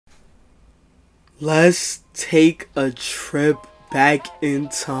Let's take a trip back in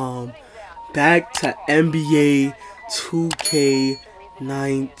time, back to NBA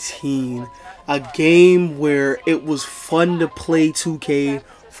 2K19, a game where it was fun to play 2K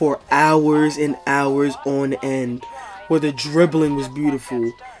for hours and hours on end, where the dribbling was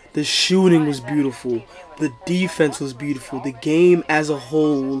beautiful, the shooting was beautiful, the defense was beautiful, the game as a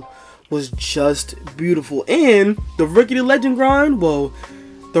whole was just beautiful, and the Rookie to Legend grind, well,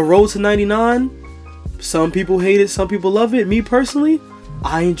 the road to 99, some people hate it, some people love it. Me personally,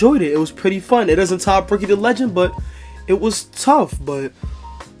 I enjoyed it. It was pretty fun. It doesn't top Rookie to Legend, but it was tough. But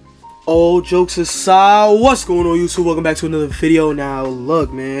all jokes aside, what's going on, YouTube? Welcome back to another video. Now,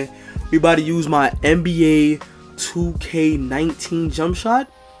 look, man, we about to use my NBA 2K19 jump shot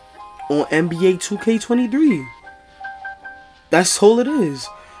on NBA 2K23. That's all it is.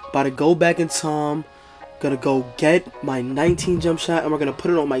 About to go back in time. Gonna go get my 19 jump shot, and we're gonna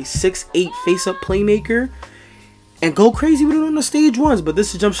put it on my 6'8" face-up playmaker and go crazy with it on the stage ones. But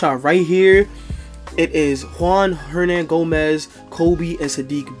this is jump shot right here. It is Juan Hernan Gomez, Kobe, and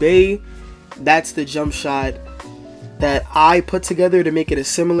Sadiq Bey. That's the jump shot that I put together to make it as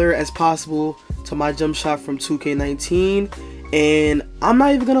similar as possible to my jump shot from 2K19. And I'm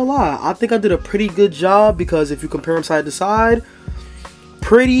not even gonna lie, I think I did a pretty good job, because if you compare them side to side,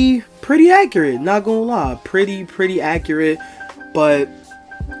 pretty accurate, not gonna lie, pretty accurate. But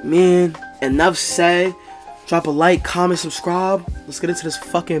man, enough said. Drop a like, comment, subscribe. Let's get into this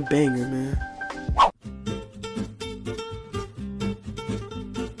fucking banger, man.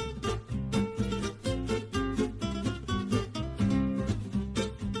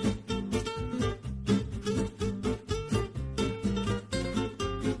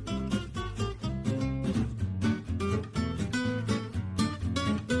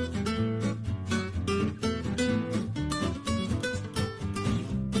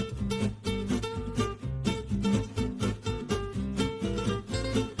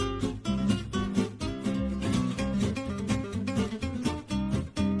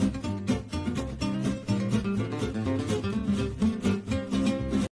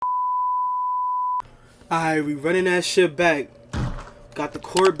 Alright, we running that shit back. Got the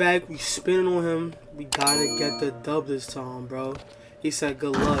court back. We spinning on him. We gotta get the dub this time, bro. He said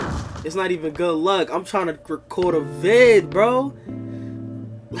good luck. It's not even good luck. I'm trying to record a vid, bro.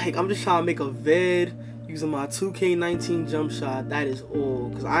 Like, I'm just trying to make a vid using my 2K19 jump shot. That is all.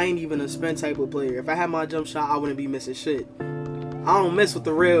 Because I ain't even a spin type of player. If I had my jump shot, I wouldn't be missing shit. I don't mess with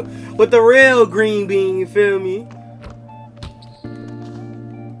the real green bean, you feel me?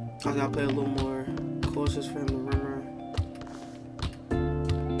 I gotta play a little more cautious for him to run around.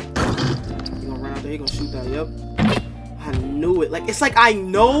 He gonna run out there, he gonna shoot that, yep. I knew it. Like, it's like I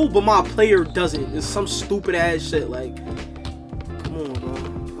know, but my player doesn't. It's some stupid ass shit. Like, come on, bro.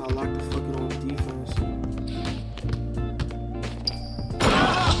 I lock the fucking on defense.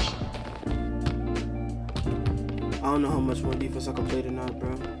 I don't know how much more defense I can play than that,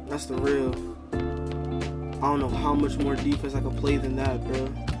 bro. That's the real. I don't know how much more defense I can play than that, bro.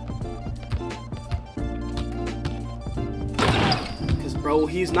 Bro,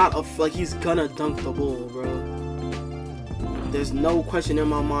 he's not like he's gonna dunk the ball, bro. There's no question in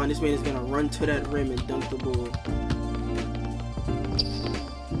my mind this man is gonna run to that rim and dunk the ball.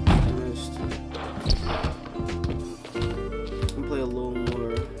 Missed. I'm gonna play a little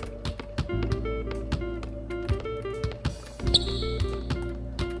more.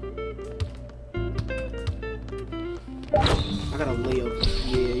 I got a layup.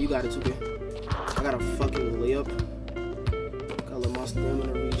 Yeah, you got it, 2K. I got a fucking layup. Let my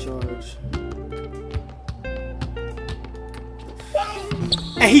stamina recharge.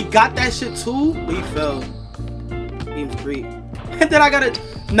 And he got that shit too, but he fell. Game's great. And then I gotta.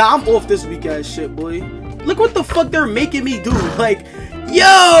 Nah, I'm off this weak ass shit, boy. Look what the fuck they're making me do. Like,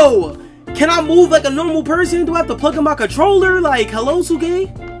 yo! Can I move like a normal person? Do I have to plug in my controller? Like, hello,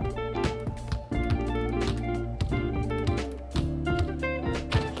 2K?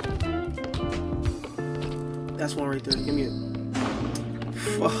 That's one right there. Give me it.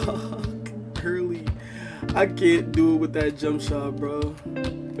 Fuck, early. I can't do it with that jump shot, bro.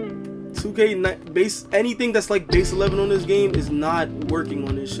 2K base, anything that's like base 11 on this game is not working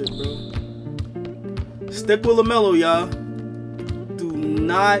on this shit, bro. Stick with LaMelo, y'all. Do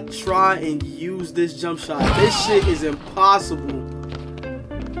not try and use this jump shot. This shit is impossible.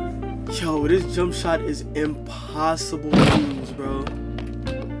 Yo, this jump shot is impossible to use, bro.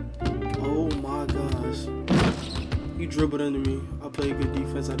 Oh my gosh. He dribbled under me. I play good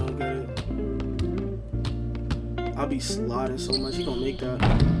defense. I don't get it. I'll be sliding so much. He gonna make that.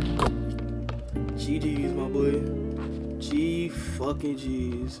 GG's, my boy. G fucking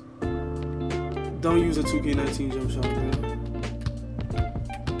G's. Don't use a 2K19 jump shot, bro.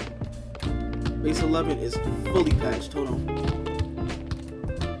 Base 11 is fully patched. Hold on.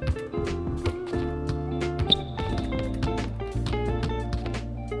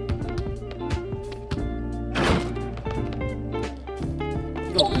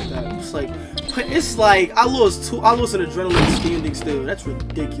 It's like I lost an adrenaline standing still. That's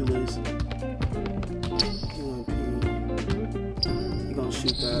ridiculous. He gonna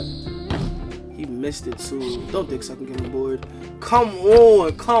shoot that. He missed it too. Don't dick suck and get on board. Come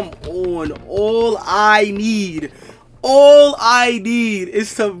on, come on. All I need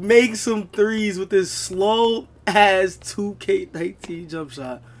is to make some threes with this slow ass 2K19 jump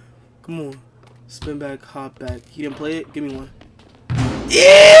shot. Come on. Spin back, hop back. He didn't play it? Give me one. Ew!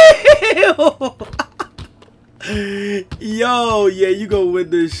 Yo, yeah, you gonna win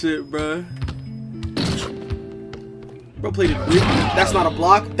this shit, bro. Bro played it. That's not a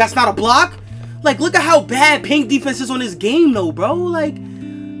block. That's not a block. Like, look at how bad paint defense is on this game, though, bro. Like,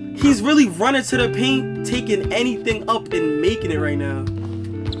 he's really running to the paint, taking anything up and making it right now.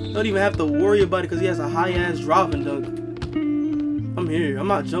 Don't even have to worry about it because he has a high-ass drop and dunk. I'm here. I'm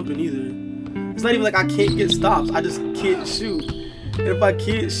not jumping either. It's not even like I can't get stops. I just can't shoot. And if I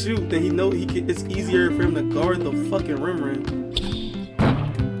can't shoot, then it's easier for him to guard the fucking rim.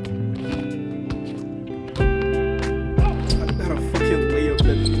 I got a fucking layup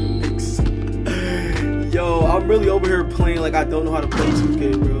that he makes. Yo, I'm really over here playing like I don't know how to play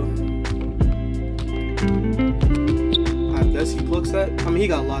 2K, bro. I guess he plugs that. I mean, he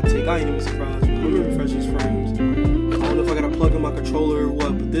got a lot of take. I ain't even surprised. Let me refresh his frames. I don't know if I gotta plug in my controller or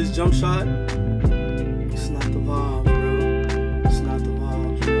what, but this jump shot, it's not the vibe.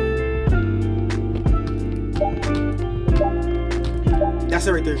 That's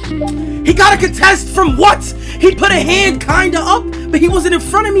it right there. He got a contest from what? He put a hand kinda up, but he wasn't in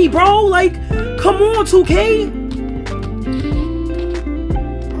front of me, bro. Like, come on, 2K. I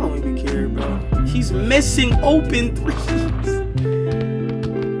don't even care, bro. He's missing open threes.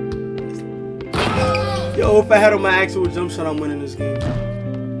 Yo, if I had on my actual jump shot, I'm winning this game.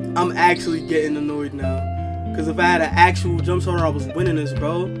 I'm actually getting annoyed now. Because if I had an actual jump shot, I was winning this,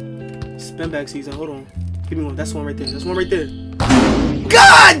 bro. Spin back season. Hold on. Give me one. That's one right there. That's one right there.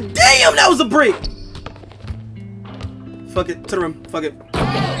 God damn, that was a break. Fuck it, to the rim. Fuck it.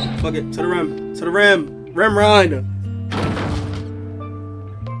 Fuck it, to the rim. To the rim. Rim run.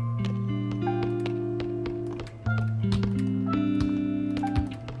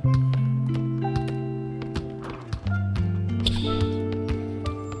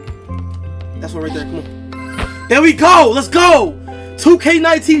 That's one right there. Come on. There we go. Let's go.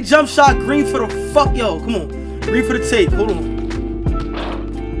 2K19 jump shot. Green for the fuck. Yo, come on. Green for the take. Hold on.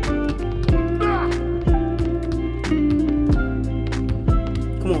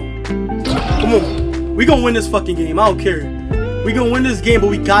 Come on. We gonna win this fucking game. I don't care. We gonna win this game, but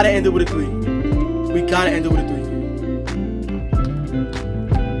we gotta end it with a 3. We gotta end it with a 3.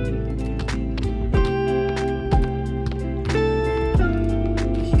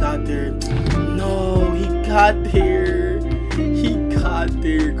 He got there. No, he got there. He got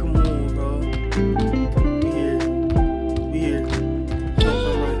there. Come on, bro. We here. We here. No,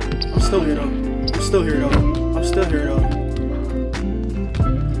 right. I'm still here, though. I'm still here, though. I'm still here, though.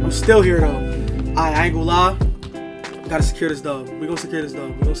 I'm still here, though. I ain't gonna lie. Gotta secure this dub. We gonna secure this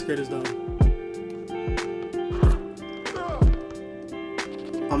dub. We gonna secure this dub.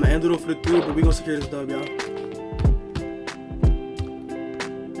 I'ma end it off for the 3, but we gonna secure this dub, y'all.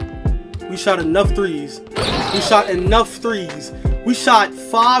 We shot enough threes. We shot enough threes. We shot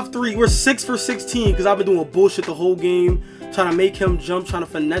 5 3. We're 6 for 16 because I've been doing bullshit the whole game, trying to make him jump, trying to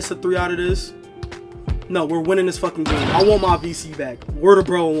finesse a 3 out of this. No, we're winning this fucking game. I want my VC back. Word of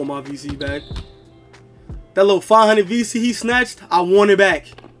bro, I want my VC back. That little 500 VC he snatched, I want it back.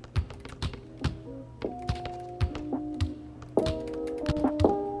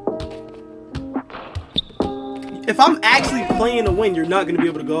 If I'm actually playing to win, you're not gonna be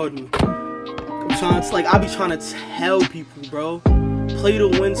able to guard me. I'm trying to, like, I be trying to tell people, bro. Play to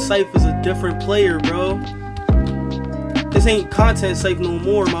win Syph is a different player, bro. This ain't content Syph no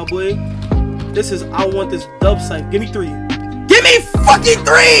more, my boy. This is, I want this dub Syph. Give me 3. Give me fucking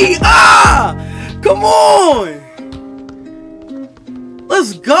 3! Ah! Come on!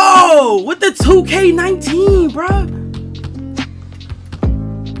 Let's go! With the 2K19, bro.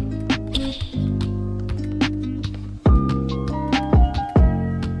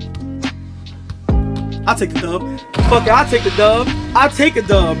 I'll take the dub. Fuck it, I'll take the dub. I'll take a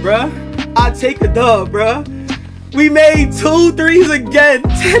dub, bruh. I'll take a dub, bruh. We made 2 threes again.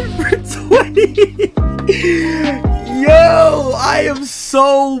 10 for 20. Yo, I am so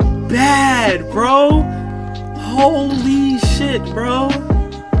so bad, bro. Holy shit, bro.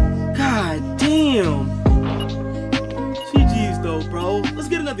 God damn. GG's though, bro. Let's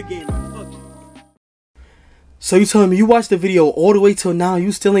get another game. Fuck it. So you telling me you watched the video all the way till now,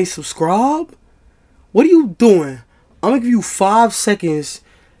 you still ain't subscribed? What are you doing? I'm gonna give you 5 seconds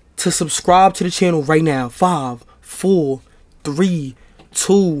to subscribe to the channel right now. 5, 4, 3,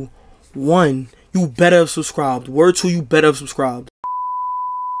 2, 1. You better have subscribed. Word to you better have subscribed.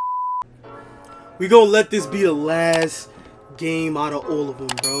 We gonna let this be the last game out of all of them,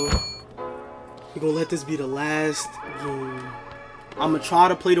 bro. We gonna let this be the last game. I'm gonna try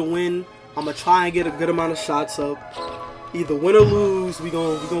to play to win. I'm gonna try and get a good amount of shots up. Either win or lose, we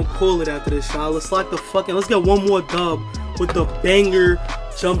gonna call it after this shot. Let's get one more dub with the banger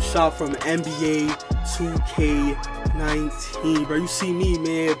jump shot from NBA 2K19, bro. You see me,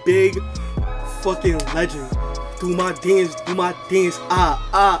 man, big fucking legend. Do my dance,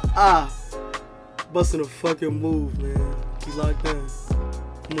 busting a fucking move, man. He locked in.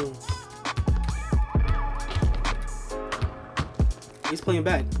 Come on. He's playing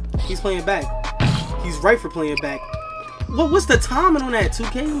back. He's playing back. He's right for playing back. What's the timing on that,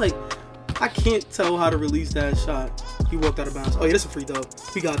 2K? Like, I can't tell how to release that shot. He walked out of bounds. Oh yeah, that's a free dub.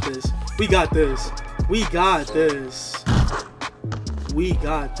 We got this. We got this. We got this. We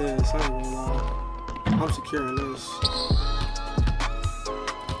got this. I ain't gonna lie. I'm securing this.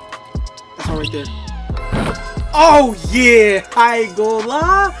 That's one right there. Oh yeah! I ain't gonna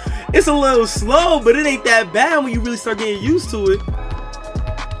lie. It's a little slow, but it ain't that bad when you really start getting used to it.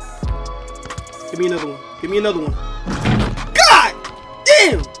 Give me another one. Give me another one. God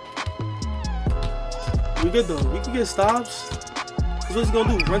damn! We good though. We can get stops. That's what it's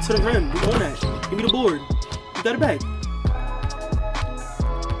gonna do. Run to the rim. We own that. Give me the board. You got it back.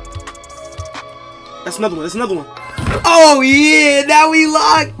 That's another one. That's another one. Oh yeah! Now we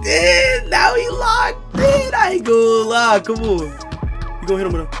locked in. Now we locked in. I ain't gonna lie. Come on. You gonna hit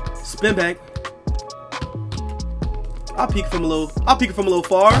him with a spin back. I'll peek from a little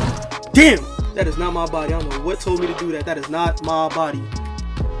far. Damn! That is not my body. I don't know what told me to do that. That is not my body.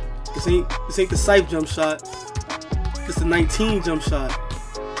 This ain't the Syphxey jump shot. This the 19 jump shot.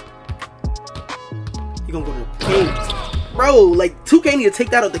 He gonna go to the paint. Bro, like 2K need to take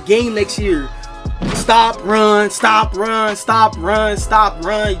that out the game next year. Stop, run, stop, run, stop, run, stop,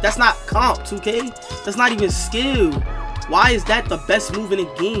 run. That's not comp, 2K. That's not even skill. Why is that the best move in a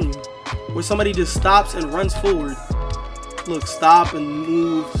game? Where somebody just stops and runs forward. Look, stop and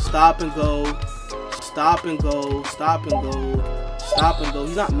move, stop and go, stop and go, stop and go, stop and go.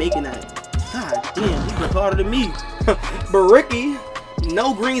 He's not making that. God damn, he's worked harder than me. But Ricky,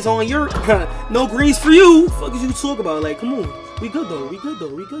 no greens on your, no greens for you. Fuck is you talk about? Like, come on. We good though, we good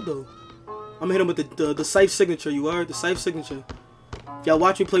though, we good though. I'm gonna hit him with the Syphxey signature, you are? The Syphxey signature. Y'all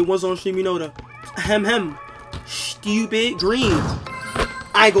watch me play Warzone stream, you know the hem. Stupid green.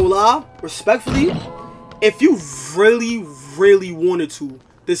 I ain't gonna lie, respectfully. If you really, really wanted to,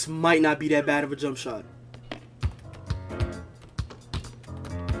 this might not be that bad of a jump shot.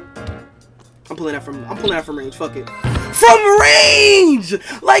 I'm pulling that from range. Fuck it. From range,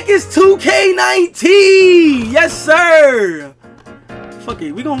 like it's 2K19. Yes, sir. Fuck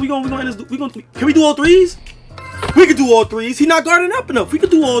it. We gonna end this. Can we do all threes? We can do all threes. He not guarding up enough. We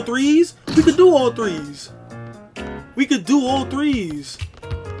could do all threes. We could do all threes. We could do all threes.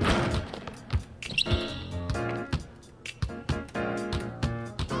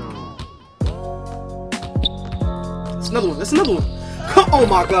 Another one. That's another one. Oh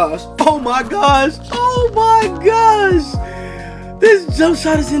my gosh. Oh my gosh. Oh my gosh. This jump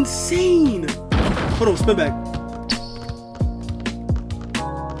shot is insane. Hold on. Spin back.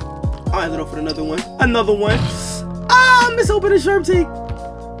 I ended up with another one. Another one. Ah, miss open the sharp take.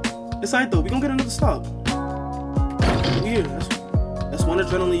 It's alright though. We gonna get another stop. We here. That's one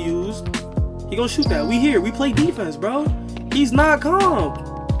adrenaline used. He gonna shoot that. We here. We play defense, bro. He's not comp.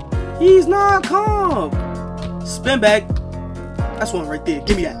 He's not comp. Spin back. That's one right there.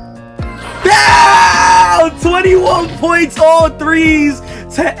 Give me that. Down! 21 points, all threes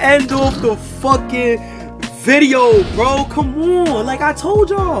to end off the fucking video, bro. Come on. Like I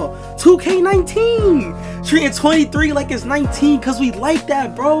told y'all. 2K19. Treating 23 like it's 19 because we like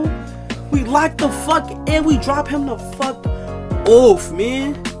that, bro. We lock the fuck and we drop him the fuck off,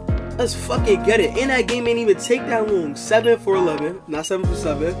 man. Let's fucking get it. And that game ain't even take that long. 7 for 11. Not 7 for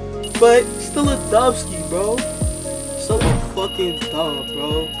 7. But still a dubski, bro. Still a fucking dub,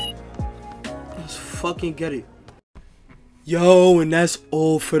 bro. Let's fucking get it. Yo, and that's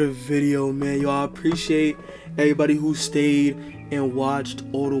all for the video, man. Yo, I appreciate everybody who stayed and watched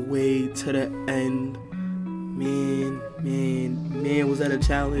all the way to the end. Man, was that a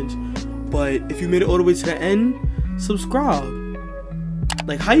challenge? But if you made it all the way to the end, subscribe.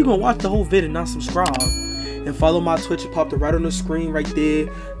 Like, how you gonna watch the whole vid and not subscribe? And follow my Twitch. It popped right on the screen right there.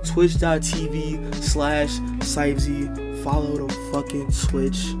 Twitch.tv/Syphxey. Follow the fucking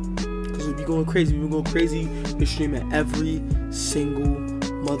Twitch. Because we'll be going crazy. We'll be going crazy. We're streaming every single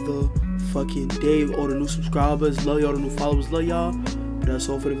motherfucking day. All the new subscribers. Love y'all. The new followers. Love y'all. But that's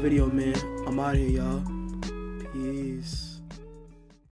all for the video, man. I'm out of here, y'all.